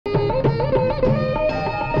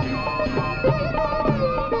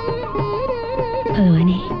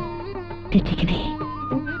ഭഗവാനെ രക്ഷിക്കണേ.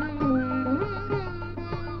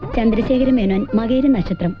 ചന്ദ്രശേഖര മേനോൻ, മകേര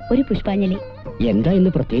നക്ഷത്രം, ഒരു പുഷ്പാഞ്ജലി. എന്താ ഇന്ന്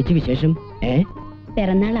പ്രത്യേകിച്ച് വിശേഷം?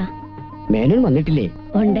 പിറന്നാളാ. മേനോൻ വന്നിട്ടില്ലേ?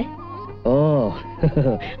 ഉണ്ട്. ഓ,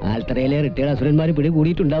 ആൽത്തറയിലെ റിട്ടയർഡ് അസുരന്മാര് പിടി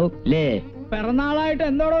കൂടിയിട്ടുണ്ടാവും അല്ലേ? പിറന്നാളായിട്ട്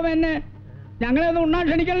എന്തോടോ എന്നെ ഞങ്ങളെ ഒന്ന് ഉണ്ണാൻ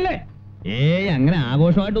ക്ഷണിക്കണല്ലേ? അങ്ങനെ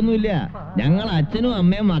ആഘോഷമായിട്ടൊന്നുമില്ല. ഞങ്ങൾ അച്ഛനും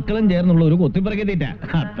അമ്മയും മക്കളും ചേർന്നുള്ള ഒരു കൊത്തിപ്പറക്കത്തിട്ട,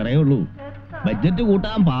 അത്രേ ഉള്ളൂ. ബഡ്ജറ്റ്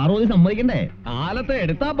കൂട്ടാൻ പാർവതി സമ്മതിക്കണ്ടേ? കാലത്ത്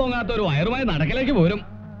എടുത്താ പോകാത്ത ഒരു വയറുമായി നടക്കലേക്ക് പോരും.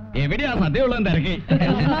 എവിടെയാ സദ്യ ഉള്ളതെന്ന് തിരക്കി.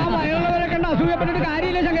 വയറുള്ളവരെ കണ്ട് അസൂയപ്പെട്ടിട്ട്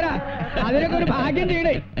കാര്യമില്ല ശങ്കര. അതിനൊക്കെ ഒരു ഭാഗ്യം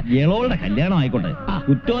ചെയ്യണേ. ഇളോളുടെ കല്യാണം ആയിക്കോട്ടെ,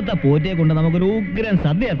 കുറ്റോത്ത പോറ്റിയെ കൊണ്ട് നമുക്കൊരു ഉഗ്രൻ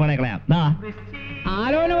സദ്യ ഏർപ്പാടെ കളയാം.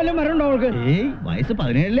 ആലോചന വല്ലതും വരണ്ടോ അവൾക്ക്? വയസ്സ്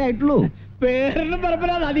 17 ആയിട്ടുള്ളൂ. പേരിനും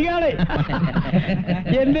പറപ്പില്ലാതെ അധികാളെ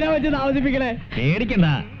എന്തിനാ വെച്ച് താമസിപ്പിക്കണേ? പേടിക്കണ്ട,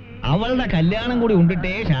 അവളുടെ കല്യാണം കൂടി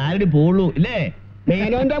ഉണ്ടിട്ടേ ഷാരടി പോളൂ ഇല്ലേ?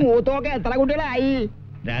 മേനോന്റെ മൂത്തൊക്കെ എത്ര കുട്ടികളായി?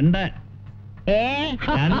 2.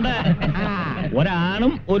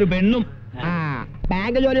 ഒരാണും ഒരു പെണ്ണും.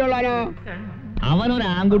 ബാങ്ക് ജോലിയുള്ളവനോ? അവനൊരു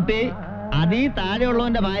ആൺകുട്ടി. അതീ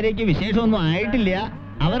താഴെയുള്ളവന്റെ ഭാര്യയ്ക്ക് വിശേഷമൊന്നും ആയിട്ടില്ല.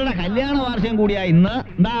 അവരുടെ കല്യാണ വാർഷികം കൂടിയാ ഇന്ന്.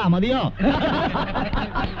 എന്താ മതിയോ?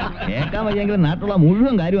 കേൾക്കാൻ വയ്യെങ്കിലും നാട്ടിലുള്ള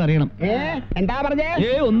മുഴുവൻ കാര്യം അറിയണം. എന്താ പറഞ്ഞേ?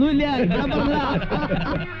 ഒന്നുമില്ല.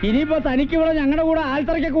 ഇനിയിപ്പോ തനിക്ക് ഇവിടെ ഞങ്ങളുടെ കൂടെ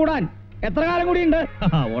ആൽത്തറയ്ക്ക് കൂടാൻ എത്ര കാലം കൂടി ഉണ്ട്?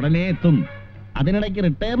 ഉടനെ എത്തും. അതിനിടയ്ക്ക്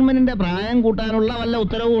റിട്ടയർമെന്റിന്റെ പ്രായം കൂട്ടാനുള്ള വല്ല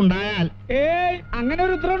ഉത്തരവും ഉണ്ടായാൽ. അങ്ങനെ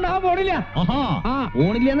ഒരു ഉത്തരവ് ഉണ്ടാവാൻ പോണില്ല.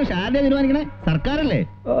 പോണില്ലെന്ന് ഷാരദ തീരുമാനിക്കണേ? സർക്കാരല്ലേ?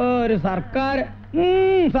 ഒരു സർക്കാർ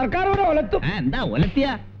സർക്കാരോട് ഒലത്തും. എന്താ ഒലത്തിയ?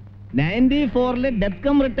 94-ലെ ഡെത്ത്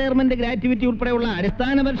കം റിട്ടയർമെന്റ് ഗ്രാറ്റുവിറ്റി ഉൾപ്പെടെയുള്ള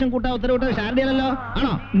അടിസ്ഥാന പെൻഷൻ കൂട്ടാൻ ഉത്തരവിട്ടത് ഷാരദയല്ലോ.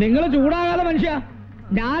 ആണോ? നിങ്ങൾ ചൂടാകാതെ മനുഷ്യ.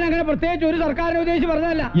 ഞാൻ അങ്ങനെ പ്രത്യേകിച്ച് ഒരു സർക്കാരിനെ ഉദ്ദേശിച്ച്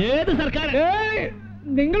പറഞ്ഞതല്ല. ഏത് സർക്കാർ?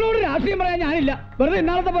 നിങ്ങളോട് രാഷ്ട്രീയം പറയാൻ ഞാനില്ല. വെറുതെ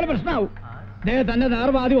ഇന്നാളത്തെ പോലെ പ്രശ്നമാവും. തന്റെ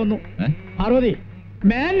നേർവാദി വന്നു. പാർവതി,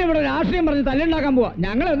 മേൻ ഇവിടെ രാഷ്ട്രീയം പറഞ്ഞ് തല്ലുണ്ടാക്കാൻ പോവാ.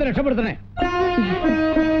 ഞങ്ങളെ ഒന്ന് രക്ഷപ്പെടുത്തണേ.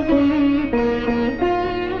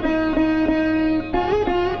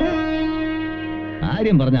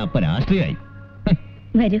 കാര്യം പറഞ്ഞ അപ്പ രാഷ്ട്രീയമായി.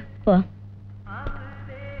 വരൂ പോ.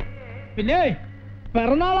 പിന്നെ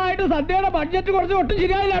പിറന്നാളായിട്ട് സദ്യയുടെ ബഡ്ജറ്റ് കുറച്ച് ഒട്ടും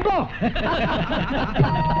ശരിയായില്ല കേട്ടോ.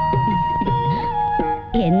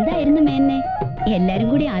 എന്തായിരുന്നു മേന്നെ എല്ലാരും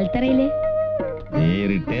കൂടി ആൽത്തറയില്?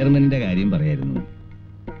 റിട്ടയർമെന്റിന്റെ കാര്യം പറയായിരുന്നു.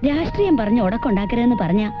 രാഷ്ട്രീയം പറഞ്ഞ് ഉടക്കുണ്ടാക്കരുതെന്ന്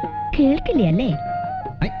പറഞ്ഞ കേൾക്കില്ലേ അല്ലേ?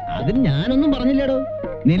 അതിന് ഞാനൊന്നും പറഞ്ഞില്ലടോ.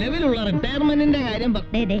 നിലവിലുള്ള റിട്ടയർമെന്റിന്റെ കാര്യം.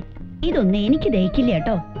 ഇതൊന്നും എനിക്ക് ദഹിക്കില്ല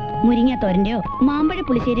കേട്ടോ. മുരിങ്ങ തോരന്റെയോ മാമ്പഴ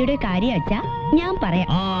പുളിശ്ശേരിയുടെയോ കാര്യം വെച്ചാ ഞാൻ പറയാം.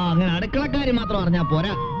 അങ്ങനെ അടുക്കളക്കാരി മാത്രം അറിഞ്ഞാ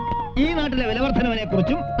പോരാ. ഈ നാട്ടിലെ വിലവർദ്ധനവിനെ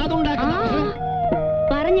കുറിച്ചും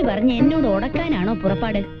പറഞ്ഞു പറഞ്ഞ് എന്നോട് ഉടക്കാനാണോ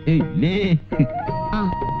പുറപ്പാട്?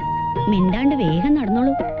 മിണ്ടാണ്ട് വേഗം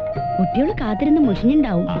നടന്നോളൂ. കുട്ടികള് കാത്തിരുന്ന്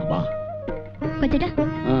മുഷിഞ്ഞുണ്ടാവും. കൊച്ചേട്ടാ,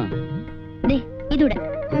 ഇതൂടെ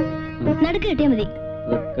നടുക്ക് കെട്ടിയാ മതി.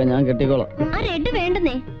 ഞാൻ കെട്ടിക്കോളാം. ആ റെഡ്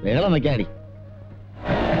വേണ്ടെന്നേ. വേളം വെക്കാടി.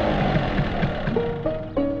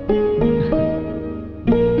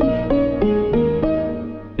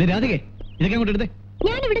 രാധികേ, ഇതൊക്കെ അങ്ങോട്ട് എടുത്തേ.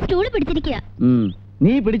 ഞാനിവിടെ സ്റ്റൂള് പിടിച്ചിരിക്കുക.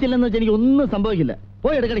 നീ പിടിച്ചില്ലെന്ന് വെച്ചാൽ എനിക്ക് ഒന്നും സംഭവിക്കില്ല.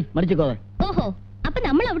 പോയി എടുക്കടി, മടിച്ചോ. ഓഹോ, അപ്പൊ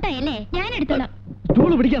നമ്മൾ ഔട്ടായല്ലേ? ഞാൻ എടുത്തോളാം.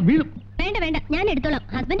 സ്റ്റൂള് പിടിക്കാൻ വീഴും. വേണ്ട വേണ്ട, ഞാൻ എടുത്തോളാം.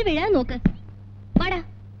 ഹസ്ബൻഡ് വീഴാൻ നോക്ക്. വാടാ.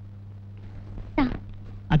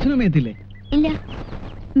 അച്ഛനും എത്തില്ലേ? ഇല്ല.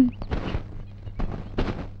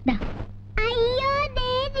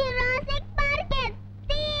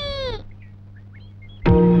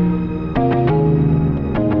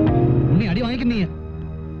 അടി വാങ്ങിക്കുന്നീ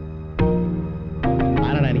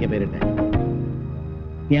ആരാടാ എനിക്ക് പേരിട്ടെ?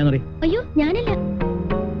 അയ്യോ, ഞാനല്ല.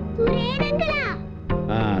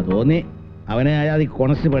 തോന്നി. അവനെ അയാൾ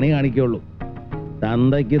കൊണസ്റ്റ് പണി കാണിക്കുള്ളൂ.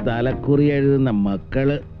 തന്തയ്ക്ക് തലക്കുറി എഴുതുന്ന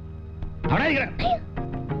മക്കള്.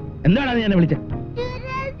 എന്താണ് ഞാൻ വിളിച്ച?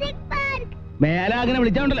 മേലാങ്ങനെ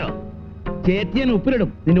വിളിച്ചോണ്ടല്ലോ ചേച്ചിയൻ ഉപ്പിലിടും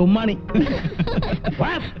നിന്റെ ഉമ്മാണി.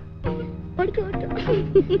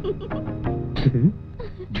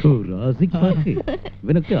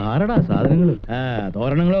 ഇവനൊക്കെ ആരടാ സാധനങ്ങള്?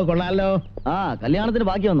 തോരണങ്ങളോ കൊള്ളാലോ. കല്യാണത്തിന്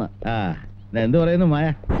ബാക്കി വന്ന. എന്ത് പറയുന്നു മായ?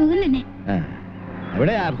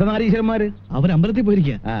 എവിടെ അർദ്ധനാരീശ്വരന്മാര്? അവരമ്പലത്തിൽ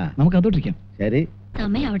പോയിരിക്കുക. നമുക്ക് അതോട്ടിരിക്കാം. ശരി,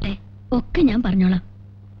 സമയാവട്ടെ. ഒക്കെ ഞാൻ പറഞ്ഞോളാം.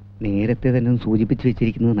 നേരത്തെ തന്നെ സൂചിപ്പിച്ചു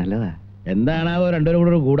വെച്ചിരിക്കുന്നത് നല്ലതാ. എന്താണാവോ രണ്ടുപേരും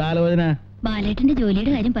കൂടെ ഒരു ഗൂഢാലോചന? ബാലേട്ടന്റെ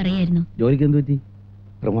ജോലിയുടെ കാര്യം പറയായിരുന്നു. ജോലിക്ക് എന്ത് പറ്റി?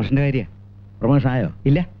 പ്രൊമോഷന്റെ കാര്യ. പ്രൊമോഷൻ ആയോ?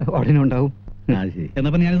 ഇല്ല, ഉടനെ ഉണ്ടാവും. ശരി,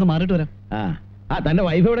 എന്നപ്പോ ഞാനിത് മാറിയിട്ട് വരാം. തന്റെ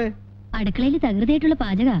വൈഫ് എവിടെ? അടുക്കളയിൽ തകൃതിയായിട്ടുള്ള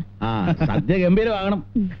പാചക. സദ്യ ഗംഭീരമാകണം.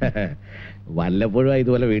 വല്ലപ്പോഴും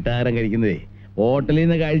ഇതുപോലെ വീട്ടുകാരം കഴിക്കുന്നതേ. ഹോട്ടലിൽ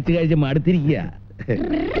നിന്ന് കഴിച്ച് കഴിച്ച് മടുത്തിരിക്കുക.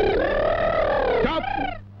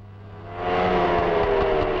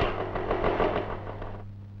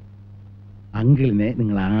 അങ്കിളിനെ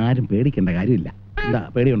നിങ്ങൾ ആരും പേടിക്കേണ്ട കാര്യമില്ല. എന്താ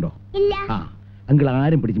പേടിയുണ്ടോ? അങ്കിൾ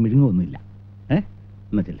ആരും പിടിച്ച് മിഴുങ്ങൊന്നുമില്ല.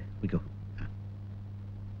 എന്നാ ചെല്ലേ വിക്കോ.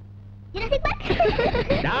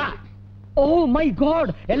 ഓ മൈ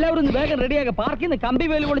ഗോഡ്, എല്ലാവരും വേഗം റെഡിയാക്കുക. പാർക്കിൽ നിന്ന് കമ്പി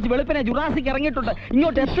വേല് പൊളിച്ച് വെളുപ്പിനെ ജുറാസിക് ഇറങ്ങിയിട്ടുണ്ട്.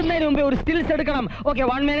 ഇങ്ങോട്ട് എത്തുന്നതിന് മുമ്പേ ഒരു സ്റ്റിൽസ് എടുക്കണം. Okay,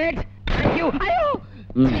 1 minute. Thank you. അയ്യോ,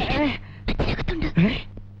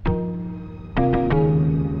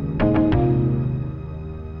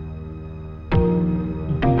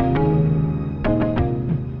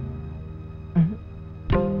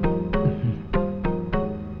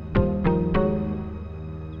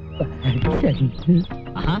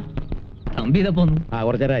 തമ്പി ഇതാ പോന്നു.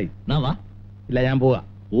 കുറച്ചേരായി. വാ. ഇല്ല, ഞാൻ പോവാ.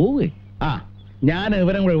 പോവേ? ഞാൻ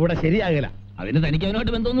ഇവരും കൂടെ ഇവിടെ ശരിയാകില്ല. അതിന് തനിക്ക്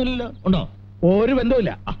അവനോട്ട് ബന്ധമൊന്നുമില്ലല്ലോ. ഉണ്ടോ? ഒരു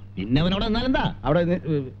ബന്ധവുമില്ല. പിന്നെ അവനോട് എന്നാലെന്താ അവിടെ.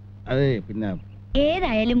 അതെ, പിന്നെ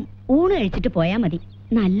ഏതായാലും ഊണ് കഴിച്ചിട്ട് പോയാ മതി.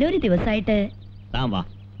 നല്ലൊരു ദിവസമായിട്ട് താൻ വാ.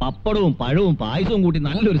 പപ്പടവും പഴവും പായസവും കൂട്ടി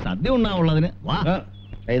നല്ലൊരു സദ്യ ഉണ്ടാവുള്ളതിന് വാ.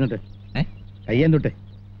 കയ്യെന്നിട്ട് കയ്യേൻ തൊട്ടേ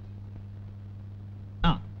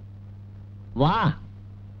വാ.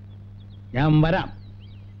 ഞാൻ വരാം.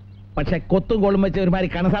 പക്ഷെ കൊത്തും കോളും വെച്ച് ഒരുമാതിരി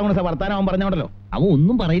കണസാകുണസ വർത്താനം അവൻ പറഞ്ഞോണ്ടല്ലോ. അവൻ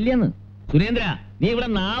ഒന്നും പറയില്ലെന്ന്. സുരേന്ദ്ര, നീ ഇവിടെ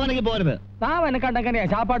നാവനക്ക് പോരുത്. താവനെ കണ്ടെങ്ങനെയാ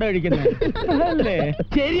ചാപ്പാട് കഴിക്കുന്നത്?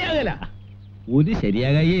 ശരിയാകല. ഒരു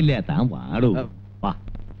ശരിയാകേ ഇല്ല. താൻ വാടൂ. വാ.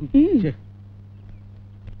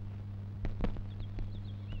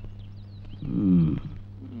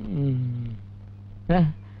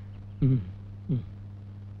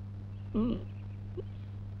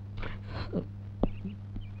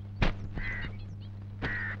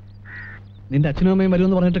 നിന്റെ അച്ഛനും അമ്മയും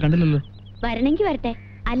വരുമെന്ന് പറഞ്ഞിട്ട് കണ്ടില്ലല്ലോ. വരണമെങ്കിൽ വരട്ടെ.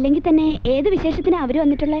 അല്ലെങ്കിൽ തന്നെ ഏത് വിശേഷത്തിനാ അവര്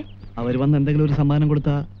വന്നിട്ടുള്ളേ? അവർ വന്ന് എന്തെങ്കിലും ഒരു സമ്മാനം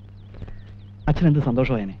കൊടുത്താ അച്ഛൻ എന്ത്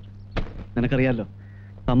സന്തോഷമായനെ. നിനക്കറിയാലോ,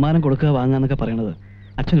 സമ്മാനം കൊടുക്കുക വാങ്ങാന്നൊക്കെ പറയണത്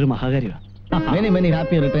അച്ഛനൊരു മഹാകാര്യമാണ്. Many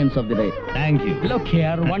happy returns of the day. Thank you. Look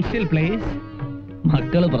here, one still please.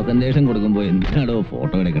 മക്കള് പ്രസന്റേഷൻ കൊടുക്കുമ്പോ എന്തിനാടോ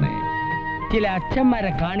ഫോട്ടോ എടുക്കണേ? ചില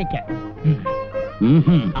അച്ഛന്മാരെ കാണിക്കാൻ.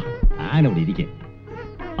 ആനവിടെ ഇരിക്കെ.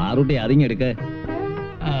 പാറുട്ടി അതിങ്ങെടുക്ക.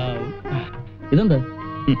 ഇതെന്ത്?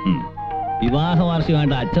 വിവാഹ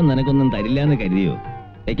വാർഷികമായിട്ട് അച്ഛൻ നിനക്കൊന്നും തരില്ല എന്ന് കരുതിയോ?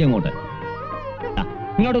 അങ്ങോട്ട്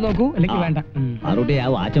ഇങ്ങോട്ട് നോക്കൂ, അല്ലെങ്കിൽ വേണ്ട. പാറുട്ടി ആ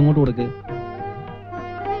വാച്ച് അങ്ങോട്ട് കൊടുക്ക്.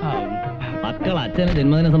 മക്കൾ അച്ഛന്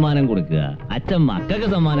ജന്മദിന സമ്മാനം കൊടുക്കുക, അച്ഛൻ മക്കൾക്ക്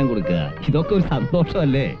സമ്മാനം കൊടുക്കുക. ഇതൊക്കെ ഒരു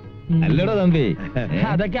സന്തോഷമല്ലേ? അല്ലടോ തമ്പി?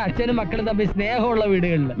 അതൊക്കെ അച്ഛനും മക്കളും തമ്മിൽ സ്നേഹമുള്ള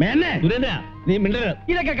വീടുകളിൽ. സുരേന്ദ്ര, നീ മിണ്ടരുത്.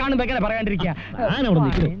 ഇതൊക്കെ കാണുമ്പോ എങ്ങനെ പറയാണ്ടിരിക്കുക?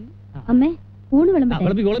 അമ്മേ, ഊണ് വിളമ്പട്ടെ?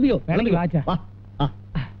 വിളമ്പിക്കോ.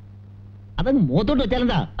 അതങ്ങ് മൂത്തോട്ട്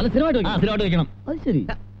വെച്ചാലെന്താ? അത് സ്ഥിരമായിട്ട് സ്ഥിരമായിട്ട് വെക്കണം. അത് ശരി.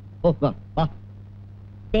 ഓ, വാ വാ.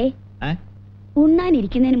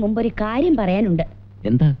 ഉണ്ണാനിരിക്കുന്നതിന് മുമ്പ് ഒരു കാര്യം പറയാനുണ്ട്.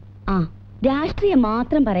 എന്താ? രാഷ്ട്രീയം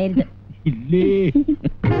മാത്രം പറയരുത്. ഇല്ലേ?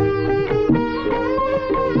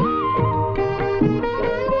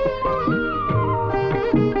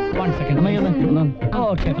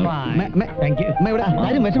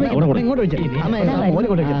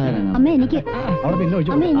 അമ്മ എനിക്ക്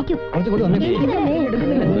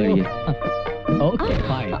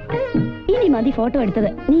ഇനി മതി ഫോട്ടോ എടുത്തത്.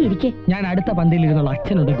 നീ ഇരിക്കെ. ഞാൻ അടുത്ത പന്തിയിൽ ഇരുന്നുള്ള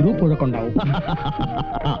അച്ഛനുണ്ട്. ഗ്രൂപ്പ് ഒഴുക്കുണ്ടാവും.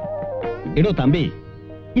 എടോ തമ്പി,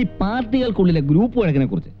 ഈ പാർട്ടികൾക്കുള്ളിലെ ഗ്രൂപ്പ് വഴക്കിനെ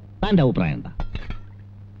കുറിച്ച് തന്റെ അഭിപ്രായം എന്താ?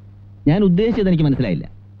 ഞാൻ ഉദ്ദേശിച്ചത് എനിക്ക് മനസ്സിലായില്ല.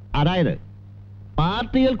 അതായത്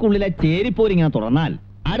പാർട്ടികൾക്കുള്ളിലെ ചേരിപ്പോരിങ്ങനെ തുടർന്നാൽ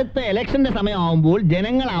അടുത്ത ഇലക്ഷന്റെ സമയമാവുമ്പോൾ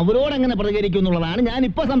ജനങ്ങൾ അവരോടെങ്ങനെ പ്രതികരിക്കും എന്നുള്ളതാണ് ഞാൻ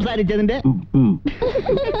ഇപ്പൊ സംസാരിച്ചതിന്റെ.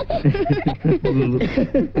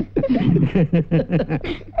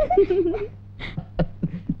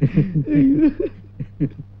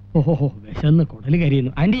 ഓഹോ, വിശന്ന് കുടല്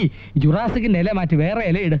കരിയുന്നു. ആന്റി, ജുറാസിക്കിന്റെ ഇല മാറ്റി വേറെ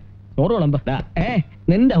ഇല ഇട്. ചോറ് വിളമ്പ.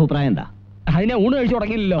 നിന്റെ അഭിപ്രായം എന്താ? അതിനെ ഊണ് കഴിച്ചു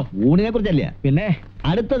തുടങ്ങിയില്ലല്ലോ. ഊണിനെ കുറിച്ചല്ല, പിന്നെ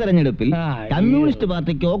അടുത്ത തെരഞ്ഞെടുപ്പിൽ കമ്മ്യൂണിസ്റ്റ്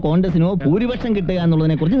പാർട്ടിക്കോ കോൺഗ്രസിനോ ഭൂരിപക്ഷം കിട്ടുക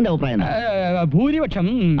എന്നുള്ളതിനെ കുറിച്ച് നിന്റെ അഭിപ്രായം? ഭൂരിപക്ഷം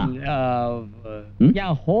ഞാൻ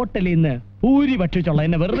ഹോട്ടലിൽ നിന്ന് ഭൂരിപക്ഷിച്ചുള്ള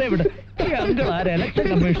എന്നെ വെറുതെ വിട്. Election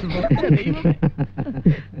commissioner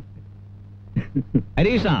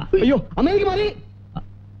ഹരീഷ. അയ്യോ, അമ്മയ്ക്ക് മതി.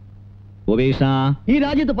 ഈ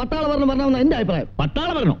രാജ്യത്ത് പട്ടാള ഭരണം വരണമെന്ന എന്റെ അഭിപ്രായം. പട്ടാള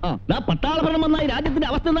ഭരണം? പട്ടാള ഭരണം വന്ന ഈ രാജ്യത്തിന്റെ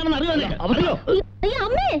അവസ്ഥ എന്താണെന്ന് അറിയാമല്ലോ.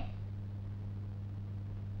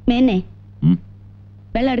 മേന്നെ,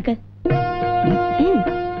 വെള്ളം എടുക്ക്.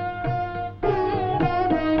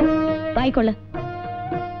 വായിക്കൊള്ളു.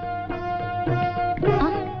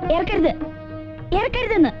 ഇറക്കരുത്,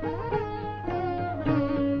 ഇറക്കരുതെന്ന്.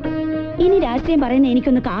 ഇനി രാഷ്ട്രീയം പറയുന്ന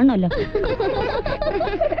എനിക്കൊന്ന് കാണണമല്ലോ.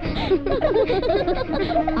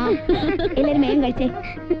 എല്ലാരും വേഗം കഴിച്ചേ.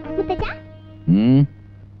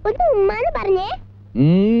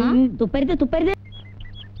 തുപ്പരുത്, തുപ്പരുത്.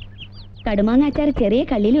 കടുമാങ്ങ അച്ചാറ് ചെറിയ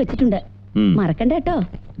കള്ളിയിൽ വെച്ചിട്ടുണ്ട്. മറക്കണ്ട കേട്ടോ.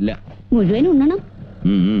 മുഴുവൻ ഉണ്ണണം.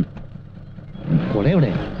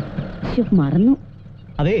 മറന്നു.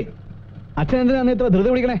 അതെ, അച്ഛൻ എന്തിനാണ് ഇത്ര ധൃതി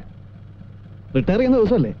പിടിക്കണേ? റിട്ടയർ ചെയ്യുന്ന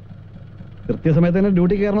ദിവസമല്ലേ? കൃത്യസമയത്ത് തന്നെ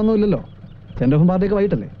ഡ്യൂട്ടി കയറണമെന്നില്ലല്ലോ. Send off പാർട്ടിയൊക്കെ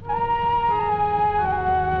വൈകിട്ടല്ലേ?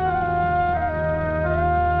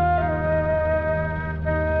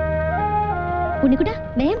 ഉണ്ണിക്കുട്ടാ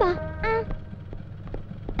വേഗം വാ.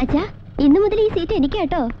 അച്ഛാ ഇന്നു മുതൽ ഈ സീറ്റ് എനിക്ക്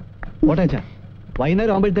കേട്ടോ. ഓട്ടെ അച്ഛാ,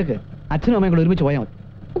 വൈകുന്നേരം ആകുമ്പോഴത്തേക്ക് അച്ഛനും അമ്മയും കൂടെ ഒരുമിച്ച് പോയാൽ മതി.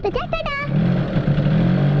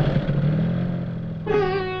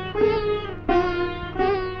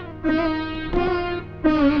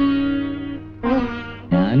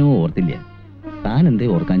 ഞാനും ഓർത്തില്ല. താൻ എന്തേ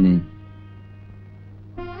ഓർക്കാഞ്ഞ്?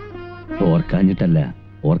 ഓർക്കാഞ്ഞിട്ടല്ല,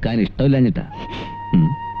 ഓർക്കാൻ ഇഷ്ടമില്ലാഞ്ഞിട്ടാ.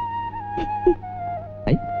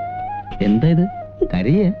 എന്താ ഇത്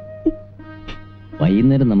കരയ?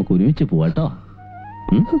 വൈകുന്നേരം നമുക്ക് ഒരുമിച്ച് പോവാട്ടോ.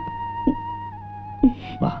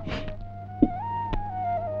 വാ.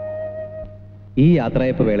 ഈ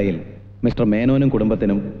യാത്രയപ്പ് വേളയിൽ മിസ്റ്റർ മേനോനും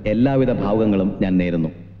കുടുംബത്തിനും എല്ലാവിധ ഭാവുകങ്ങളും ഞാൻ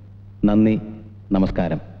നേരുന്നു. നന്ദി,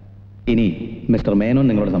 നമസ്കാരം. ഇനി മിസ്റ്റർ മേനോൻ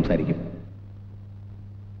നിങ്ങളോട് സംസാരിക്കും.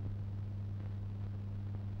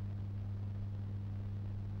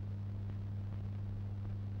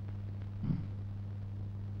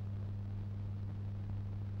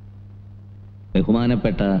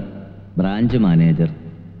 ബഹുമാനപ്പെട്ട branch manager,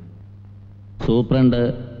 superintendent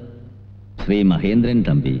Shri Mahendran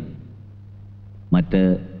Thampi, മറ്റ്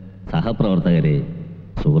സഹപ്രവർത്തകരെ,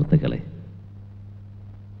 സുഹൃത്തുക്കളെ,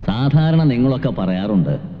 സാധാരണ നിങ്ങളൊക്കെ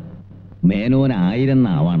പറയാറുണ്ട് മേനോൻ 1000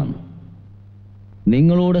 നാവാണെന്ന്.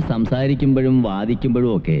 നിങ്ങളോട് സംസാരിക്കുമ്പോഴും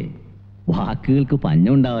വാദിക്കുമ്പോഴും ഒക്കെ വാക്കുകൾക്ക്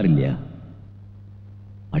പഞ്ഞുണ്ടാവാറില്ല.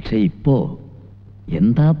 പക്ഷെ ഇപ്പോ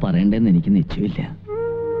എന്താ പറയണ്ടെന്ന് എനിക്ക് നിശ്ചയമില്ല.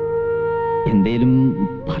 എന്തേലും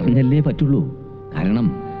പറഞ്ഞല്ലേ പറ്റുള്ളൂ. കാരണം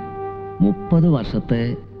 30 വർഷത്തെ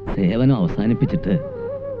സേവനം അവസാനിപ്പിച്ചിട്ട്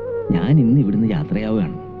ഞാൻ ഇന്ന് ഇവിടുന്ന്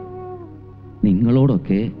യാത്രയാവുകയാണ്.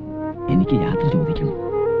 നിങ്ങളോടൊക്കെ എനിക്ക് യാത്ര ചോദിക്കണം.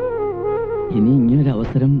 ഇനി ഇങ്ങനൊരു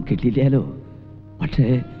അവസരം കിട്ടിയില്ലാലോ. പക്ഷേ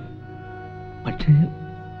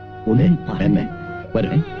ഒന്നും പറയണേ.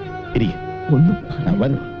 ഒന്നും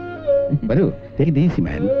വരൂ.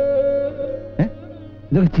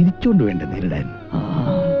 ഇതൊക്കെ ചിരിച്ചോണ്ട് വേണ്ട നേരിടാൻ.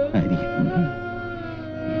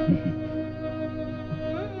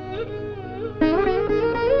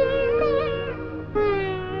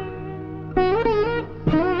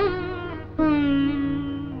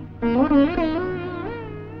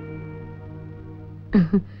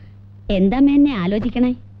 എന്താ മേന്നെ ആലോചിക്കണേ?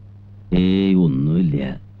 ഏയ് ഒന്നുമില്ല,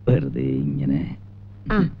 വെറുതെ ഇങ്ങനെ.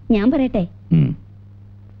 ആ ഞാൻ പറയട്ടെ,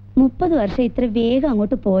 30 വർഷം ഇത്ര വേഗം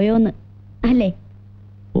അങ്ങോട്ട് പോയോന്ന് അല്ലേ?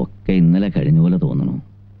 ഒക്കെ ഇന്നലെ കഴിഞ്ഞ പോലെ തോന്നണു.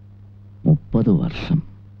 30 വർഷം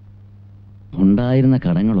ഉണ്ടായിരുന്ന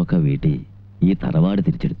കടങ്ങളൊക്കെ വീട്ടി ഈ തറവാട്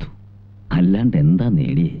തിരിച്ചെടുത്തു. അല്ലാണ്ട് എന്താ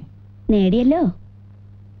നേടിയേ? നേടിയല്ലോ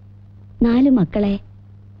 4 മക്കളെ,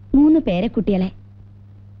 3 പേരക്കുട്ടികളെ.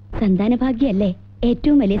 സന്താനഭാഗ്യല്ലേ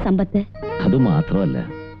ഏറ്റവും വലിയ സമ്പത്ത്. അതുമാത്രമല്ല,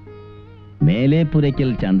 മേലേപ്പുരയ്ക്കൽ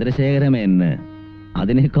ചന്ദ്രശേഖരമേന്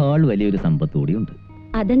അതിനേക്കാൾ വലിയൊരു സമ്പത്ത് കൂടിയുണ്ട്.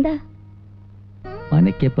 അതെന്താ?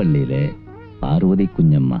 മനക്കപ്പള്ളിയിലെ പാർവതി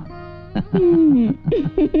കുഞ്ഞമ്മ.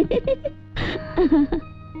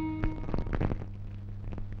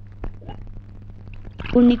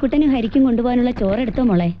 ഉണ്ണിക്കുട്ടനും ഹരിക്കും കൊണ്ടുപോകാനുള്ള ചോറെടുത്തോ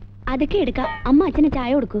മോളെ? അതൊക്കെ എടുക്കാം. അമ്മ അച്ഛന്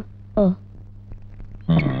ചായ കൊടുക്കൂ. ഓ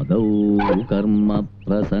ആദൗ കർമ്മ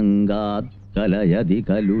പ്രസംഗാത് കലയതി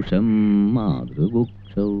കലുഷം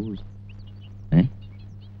മാതൃഗുക്ഷൗ.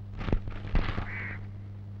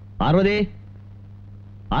 പാർവതി,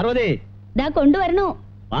 പാർവതി, ദാ കൊണ്ടുവരണോ?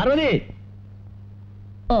 പാർവതി.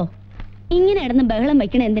 ഓ ഇങ്ങനെ ഇടന്ന് ബഹളം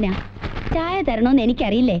വെക്കണ എന്തിനാ? ചായ തരണോന്ന്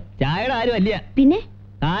എനിക്കറിയില്ലേ? ചായയുടെ ആരും അല്ല. പിന്നെ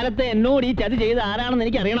കാലത്തെ എന്നോട് ഈ ചതി ചെയ്ത് ആരാണെന്ന്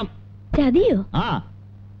എനിക്ക് അറിയണം. ചതിയോ? ആ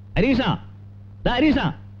ഹരീഷ, ഹരീഷ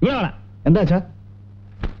ഇവിടെ വേണം. എന്താ അച്ഛാ?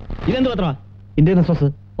 ഇതെന്ത് പത്രമാ? Indian express.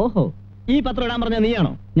 ഓഹോ, ഈ പത്രം ഇടാൻ പറഞ്ഞ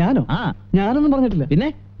നീയാണോ? ഞാനോ? ആ, ഞാനൊന്നും പറഞ്ഞിട്ടില്ല. പിന്നെ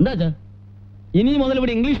എന്താ അച്ഛാ? ഇനി മുതൽ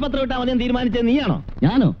ഇവിടെ ഇംഗ്ലീഷ് പത്രം ഇട്ടാൽ മതി തീരുമാനിച്ചത് നീയാണോ?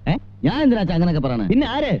 ഞാനോ? ഞാൻ എന്തിനാ അങ്ങനൊക്കെ പറയണേ? പിന്നെ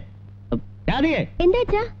ആര്? രാധികേ. എന്താ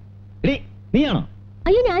അച്ഛാ? നീയാണോ?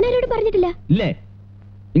 അയ്യോ ഞാനാരോട് പറഞ്ഞിട്ടില്ല. ഇല്ലേ?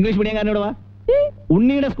 ഇംഗ്ലീഷ് മീഡിയംകാരനോട് വാ.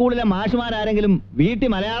 ഉണ്ണിയുടെ സ്കൂളിലെ മാഷുമാരാരെങ്കിലും വീട്ടിൽ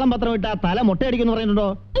മലയാളം പത്രം ഇട്ടാ തല മുട്ടയടിക്കുന്നു പറഞ്ഞിട്ടുണ്ടോ?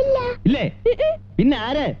 ഇല്ലേ? പിന്നെ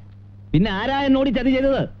ആര്? പിന്നെ ആരാ എന്നോട് ചതി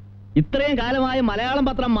ചെയ്തത്? ഇത്രയും കാലമായി മലയാളം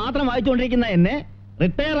പത്രം മാത്രം വായിച്ചുകൊണ്ടിരിക്കുന്ന എന്നെ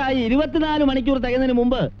റിട്ടയർ ആയി 24 മണിക്കൂർ തികയുന്നതിന്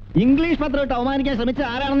മുമ്പ് ഇംഗ്ലീഷ് പത്രം ഇട്ട് അവമാനിക്കാൻ ശ്രമിച്ചത്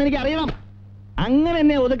ആരാണെന്ന് എനിക്ക് അറിയണം. അങ്ങനെ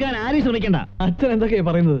എന്നെ ഒതുക്കാൻ ആരും ശ്രമിക്കണ്ട. അച്ഛൻ എന്തൊക്കെയാ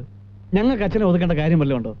പറയുന്നത്? ഞങ്ങൾക്ക് അച്ഛനെ ഒതുക്കേണ്ട കാര്യം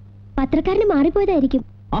വല്ലതും ഉണ്ടോ? പത്രക്കാരന് മാറിപ്പോയതായിരിക്കും.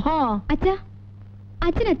 ആഹാ, അച്ഛാ,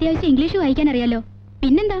 അച്ഛൻ അത്യാവശ്യം ഇംഗ്ലീഷ് വായിക്കാൻ അറിയാലോ.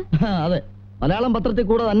 പിന്നെന്താ? അതെ, മലയാളം പത്രത്തിൽ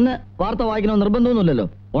കൂടെ തന്നെ വാർത്ത വായിക്കണമെന്ന് നിർബന്ധമൊന്നുമില്ലല്ലോ.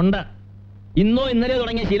 ഉണ്ട്. ഇന്നോ ഇന്നലെയോ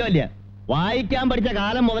തുടങ്ങിയ ശീലമല്ല. വായിക്കാൻ പഠിച്ച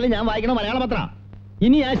കാലം മുതൽ ഞാൻ വായിക്കണം മലയാള പത്ര.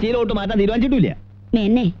 ഇനി ആ ശീലോട്ട് മാറ്റാൻ തീരുമാനിച്ചിട്ടില്ല.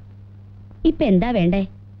 മേന്നെ ഇപ്പൊ എന്താ വേണ്ടേ?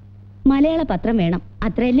 മലയാള പത്രം വേണം,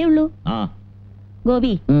 അത്രയല്ലേ ഉള്ളൂ. ആ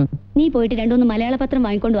ഗോപി, നീ പോയിട്ട് 2-3 മലയാള പത്രം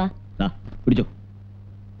വാങ്ങിക്കൊണ്ടു വാ. പിടിച്ചോ.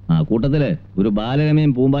 ആ കൂട്ടത്തില് ഒരു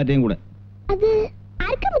ബാലരമയും പൂമ്പാറ്റയും കൂടെ. അത്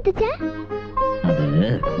ആർക്കാ മുത്തച്ഛ?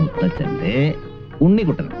 അത് മുത്തച്ഛന്റെ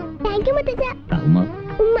ഉണ്ണിക്കുട്ടൻ. താങ്ക് യു മുത്തച്ഛ. ഉമ്മ.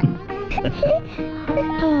 ഉമ്മ.